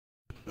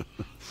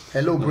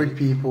Hello, great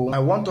people. I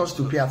want us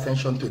to pay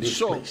attention to this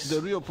place. So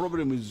the real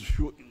problem is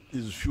fuel. It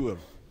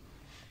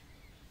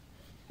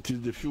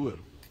is the fuel.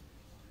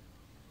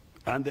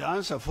 And the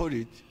answer for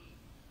it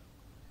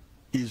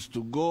is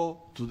to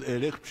go to the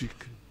electric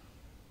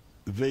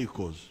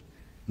vehicles,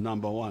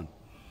 number one.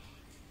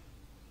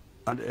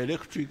 And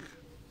electric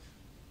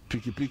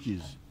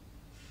pikipikis.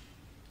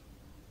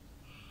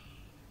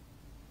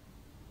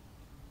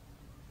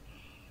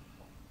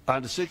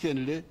 And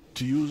secondly,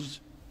 to use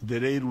the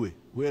railway,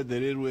 where the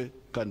railway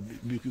can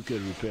be quickly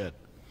repaired.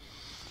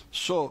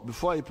 So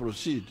before I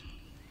proceed,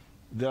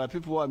 there are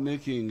people who are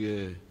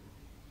making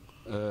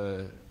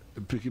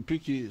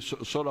pikipiki,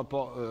 solar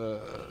power,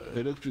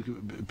 electric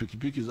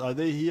pikipikis. Are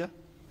they here?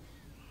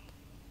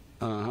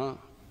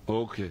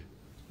 Okay.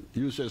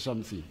 You say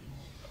something.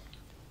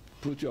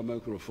 Put your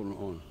microphone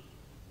on.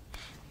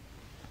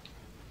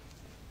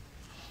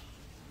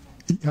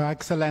 Your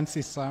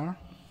Excellency, sir,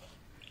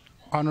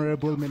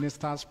 honorable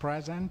ministers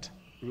present.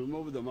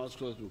 Remove the mask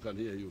so we can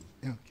hear you.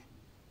 Okay.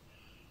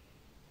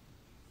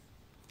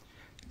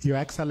 Your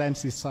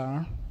Excellency,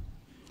 sir,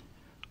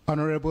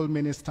 honorable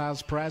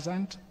ministers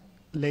present,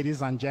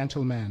 ladies and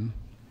gentlemen,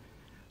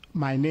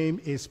 my name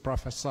is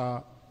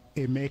Professor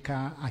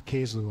Emeka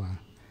Akezua.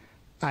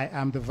 I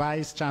am the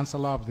Vice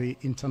Chancellor of the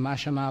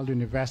International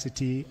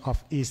University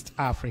of East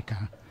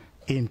Africa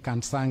in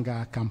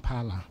Kansanga,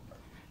 Kampala.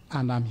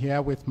 And I'm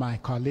here with my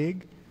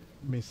colleague,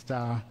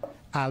 Mr.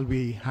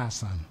 Alwi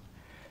Hassan.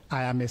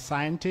 I am a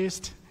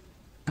scientist,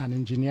 an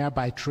engineer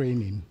by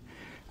training,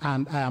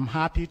 and I am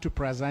happy to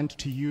present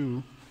to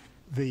you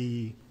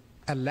the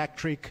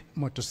electric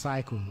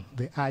motorcycle,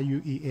 the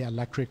IUEA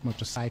electric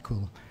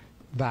motorcycle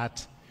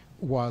that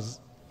was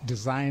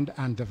designed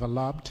and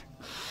developed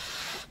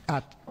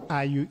at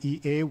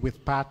IUEA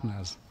with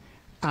partners.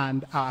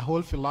 And our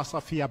whole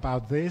philosophy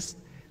about this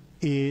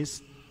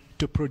is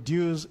to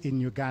produce in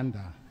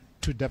Uganda,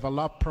 to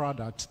develop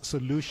products,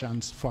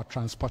 solutions for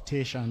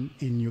transportation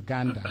in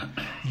Uganda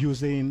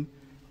using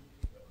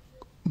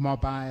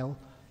mobile,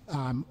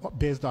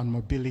 based on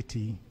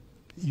mobility,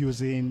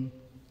 using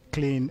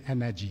clean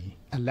energy,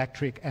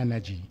 electric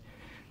energy.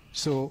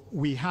 So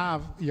we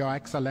have, Your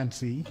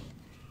Excellency,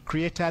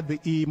 created the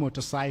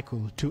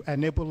e-motorcycle to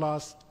enable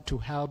us to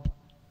help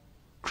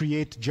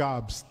create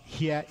jobs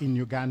here in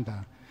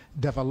Uganda,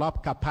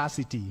 develop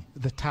capacity,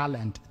 the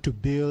talent to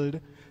build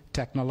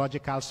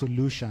technological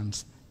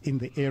solutions in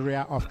the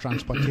area of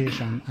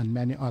transportation and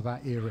many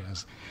other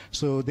areas.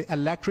 So the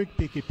electric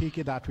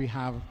pikipiki that we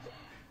have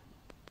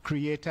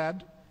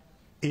created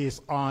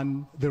is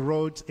on the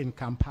roads in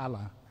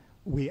Kampala.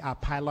 We are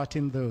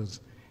piloting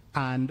those.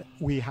 And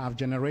we have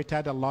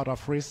generated a lot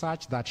of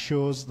research that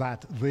shows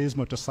that these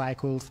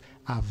motorcycles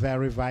are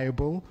very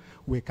viable.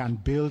 We can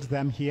build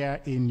them here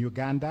in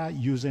Uganda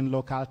using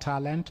local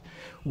talent.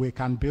 We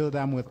can build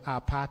them with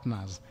our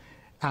partners.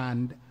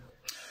 And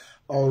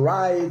all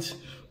right.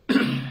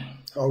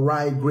 All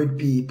right, great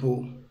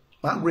people.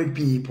 My great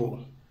people.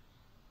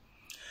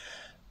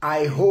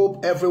 I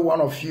hope every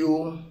one of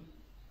you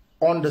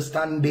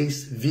understand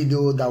this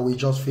video that we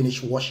just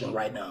finished watching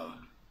right now.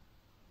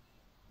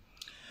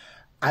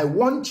 I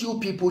want you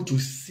people to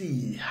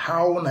see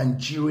how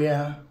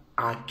Nigeria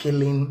are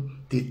killing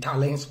the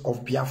talents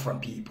of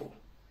Biafran people.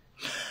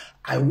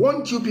 I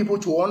want you people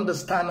to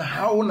understand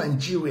how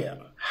Nigeria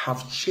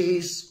have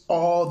chased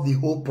all the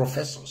whole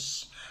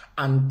professors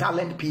and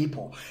talent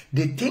people,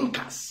 the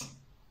thinkers,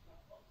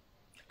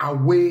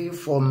 away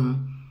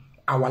from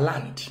our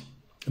land,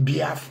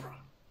 Biafra.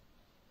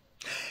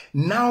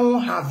 Now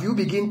have you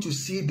begin to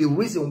see the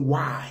reason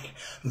why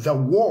the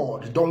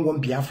world don't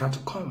want Biafra to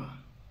come?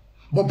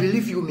 But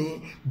believe you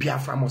me,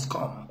 Biafra must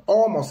come.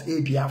 All must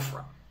hate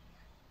Biafra.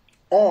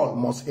 All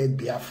must hate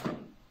Biafra.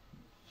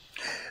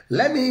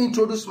 Let me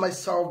introduce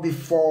myself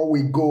before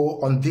we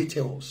go on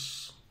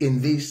details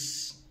in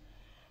this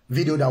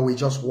video that we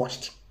just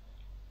watched.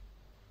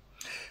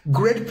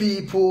 Great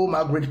people,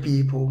 my great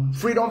people,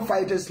 freedom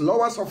fighters,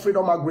 lovers of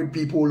freedom, my great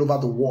people all over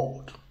the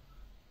world.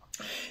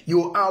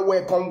 You are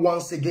welcome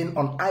once again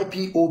on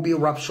Ipob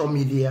Rapture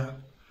Media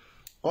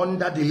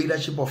under the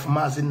leadership of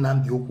Mazi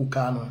Nnamdi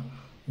Kanu,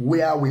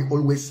 where we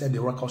always set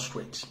the record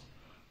straight.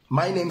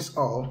 My name's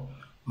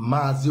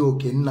Mazi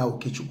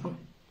Okechukwu,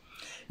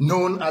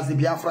 known as the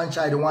Biafran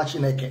child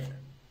Wachineke,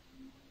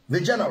 the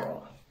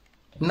general.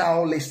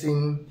 Now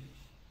listen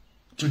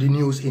to the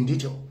news in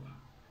detail.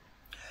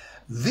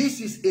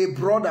 This is a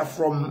brother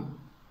from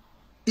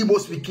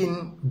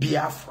Igbo-speaking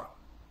Biafra,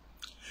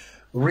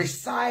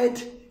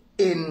 reside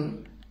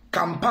in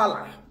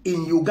Kampala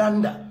in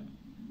Uganda.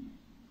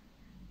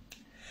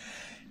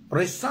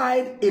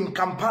 Reside in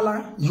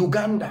Kampala,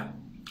 Uganda,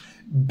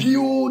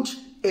 build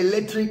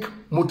electric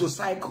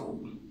motorcycle,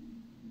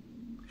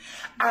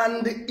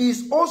 and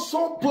is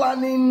also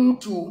planning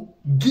to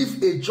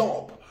give a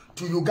job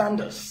to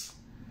Ugandans.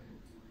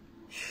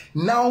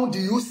 Now do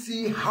you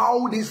see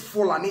how this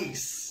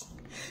Fulanese,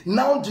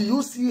 now do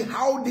you see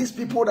how these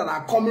people that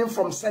are coming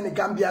from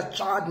Senegambia,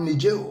 Chad,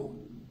 Niger,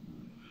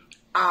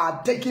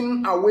 are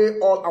taking away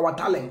all our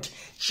talent,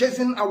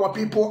 chasing our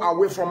people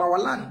away from our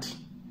land.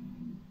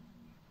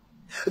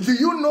 Do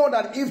you know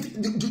that if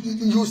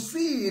you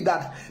see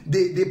that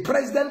the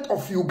president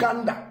of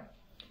Uganda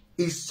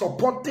is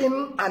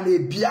supporting a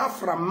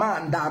Biafra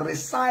man that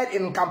resides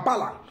in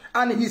Kampala,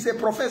 and he's a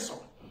professor.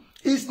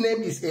 His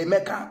name is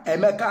Emeka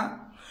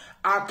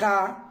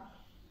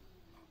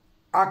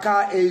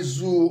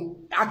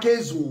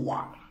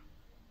Akezuwa.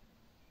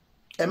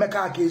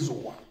 Emeka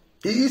Akezuwa.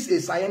 He is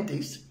a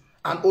scientist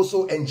and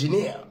also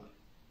engineer.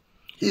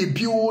 He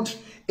built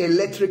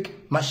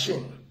electric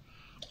machine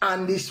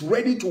and is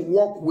ready to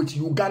work with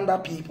Uganda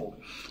people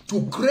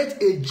to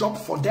create a job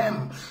for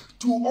them.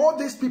 To all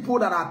these people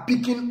that are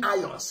picking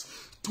irons,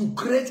 to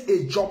create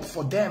a job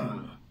for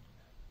them.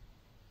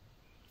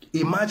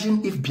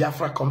 Imagine if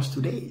Biafra comes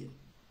today.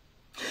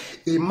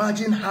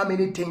 Imagine how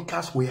many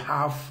thinkers we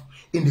have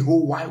in the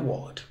whole wide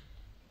world.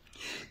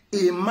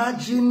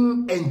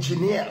 Imagine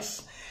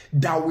engineers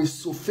that will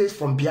surface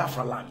from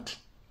Biafra land.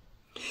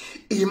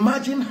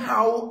 Imagine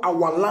how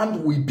our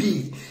land will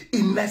be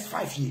in next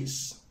 5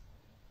 years.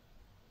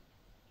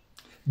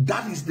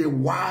 That is the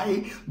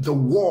why the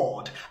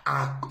world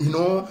are,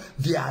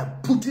 they are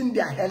putting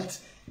their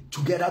health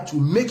together to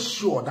make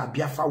sure that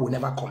Biafra will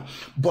never come.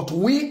 But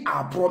we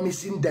are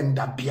promising them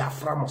that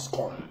Biafra must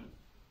come.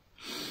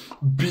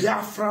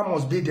 Biafra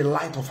must be the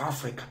light of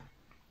Africa.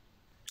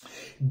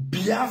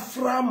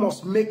 Biafra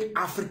must make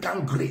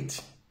African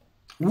great.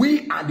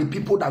 We are the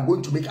people that are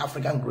going to make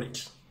African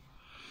great.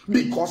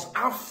 Because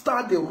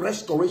after the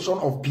restoration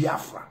of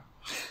Biafra,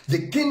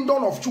 the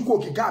kingdom of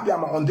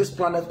Chukwokikabiama on this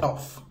planet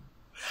Earth,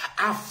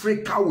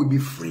 Africa will be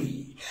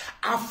free.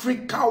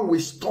 Africa will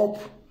stop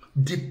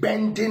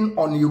depending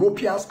on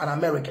Europeans and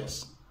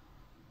Americans.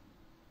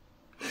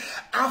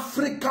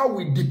 Africa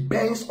will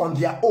depend on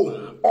their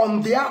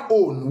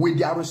own with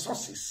their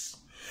resources.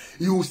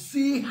 You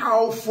see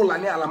how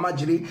Fulani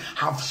Alamajiri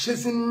have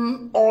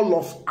chosen all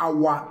of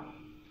our,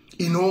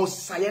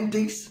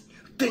 scientists,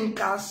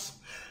 thinkers,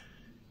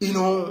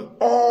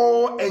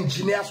 all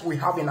engineers we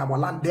have in our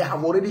land. They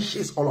have already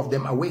chased all of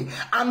them away.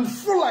 And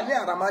Fulani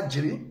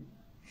Alamajiri,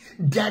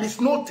 there is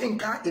no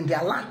thinker in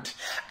their land.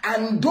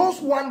 And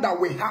those ones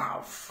that we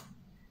have,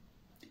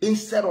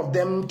 instead of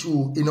them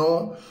to,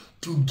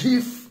 to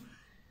give,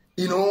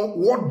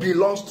 what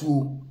belongs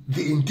to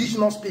the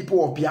indigenous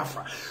people of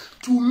Biafra,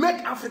 to make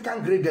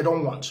African great, they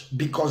don't want.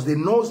 Because they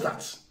know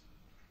that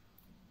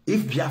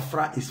if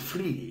Biafra is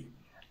free,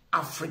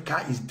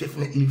 Africa is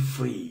definitely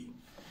free.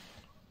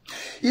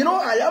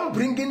 I am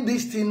bringing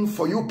this thing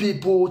for you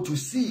people to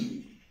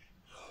see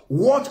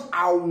what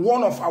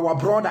one of our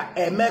brother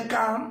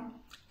Emeka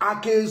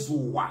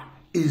Akezuwa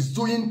is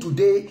doing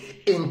today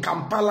in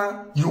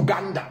Kampala,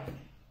 Uganda.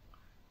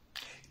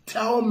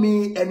 Tell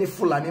me any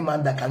Fulani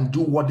man that can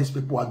do what these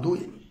people are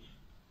doing.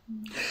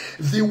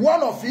 The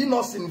one of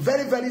Innocent,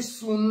 very, very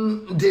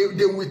soon,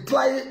 they will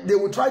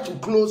try to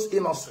close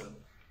Innocent.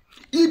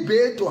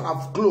 eBay to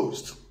have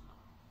closed.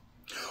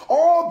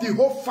 All the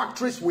whole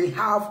factories we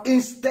have,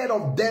 instead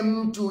of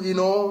them to,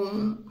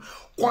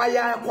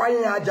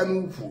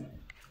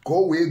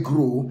 go away,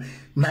 grow,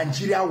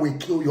 Nigeria will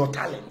kill your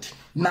talent.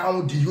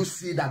 Now, do you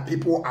see that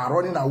people are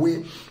running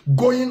away,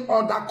 going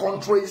other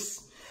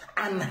countries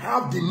and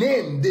have the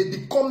name? They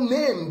become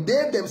name.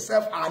 They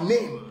themselves are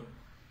name.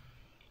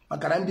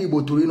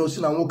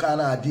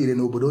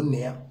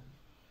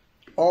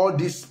 All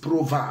this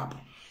proverb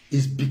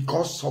is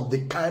because of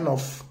the kind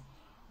of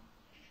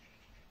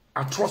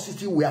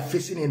atrocity we are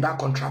facing in that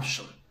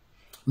contraption,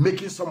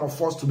 making some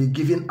of us to be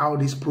giving out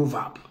this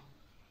proverb.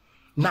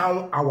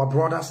 Now our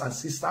brothers and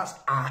sisters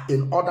are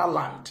in other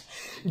land,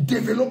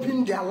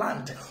 developing their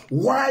land.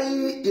 Why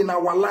in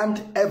our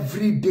land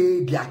every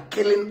day they are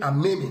killing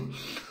and maiming,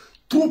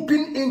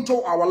 trooping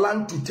into our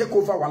land to take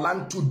over our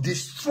land, to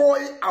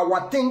destroy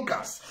our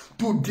thinkers,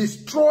 to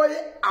destroy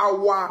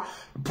our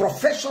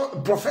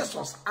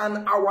professors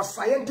and our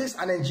scientists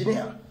and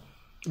engineers,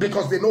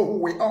 because they know who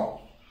we are.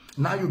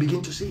 Now you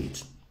begin to see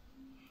it.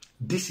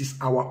 This is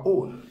our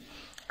own.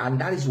 And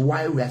that is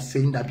why we are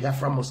saying that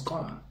Biafra must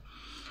come.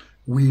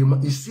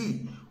 You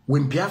see,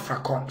 when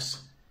Biafra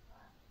comes,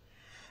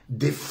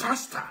 the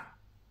faster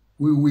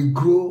we will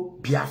grow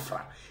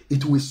Biafra,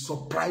 it will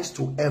surprise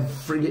to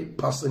every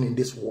person in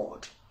this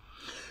world.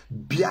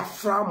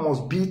 Biafra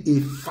must be a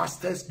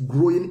fastest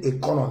growing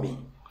economy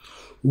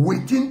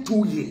within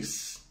 2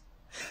 years,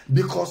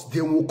 because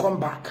they will come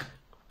back.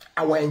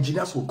 Our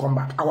engineers will come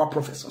back. Our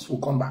professors will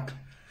come back.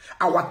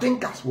 Our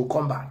thinkers will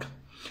come back.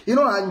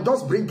 I'm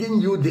just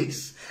bringing you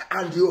this.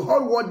 And you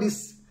heard what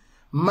this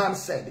man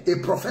said, a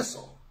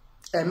professor,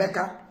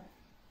 Emeka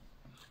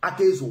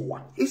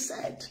Akezuwa. He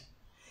said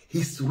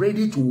he's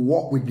ready to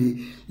work with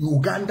the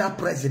Uganda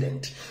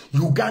president,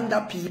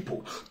 Uganda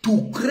people,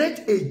 to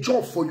create a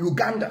job for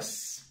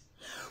Ugandans.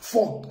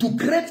 To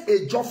create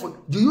a job for...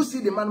 Do you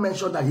see the man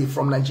mentioned that he's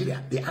from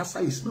Nigeria? The answer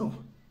is no.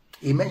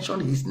 He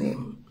mentioned his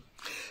name,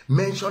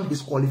 mentioned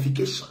his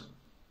qualification,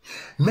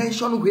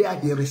 mention where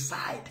he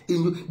resides.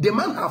 The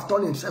man have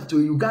turned himself to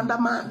a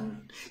Uganda man.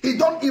 He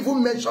don't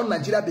even mention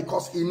Nigeria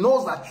because he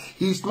knows that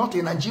he is not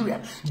a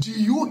Nigerian. Do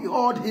you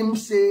heard him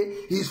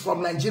say he's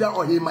from Nigeria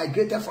or he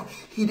migrated from?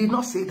 He did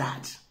not say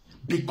that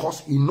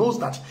because he knows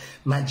that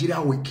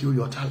Nigeria will kill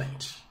your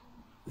talent.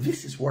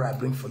 This is what I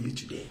bring for you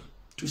today,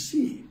 to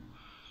see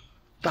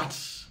that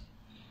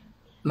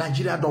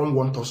Nigeria don't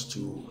want us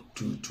to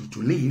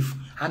live,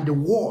 and the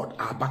world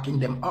are backing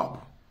them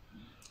up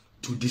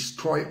to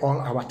destroy all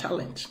our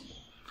talent.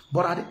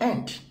 But at the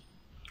end,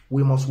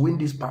 we must win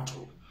this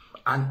battle.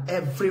 And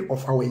every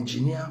of our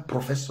engineers,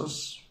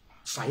 professors,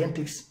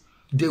 scientists,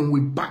 then we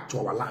back to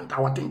our land,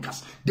 our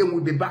thinkers. Then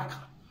we'll be back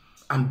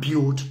and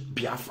build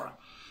Biafra.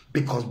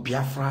 Because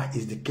Biafra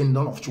is the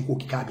kingdom of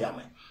Chukwukika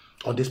Biame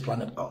on this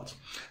planet Earth.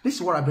 This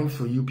is what I bring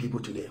for you people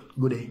today.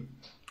 Good day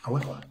and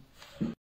welcome.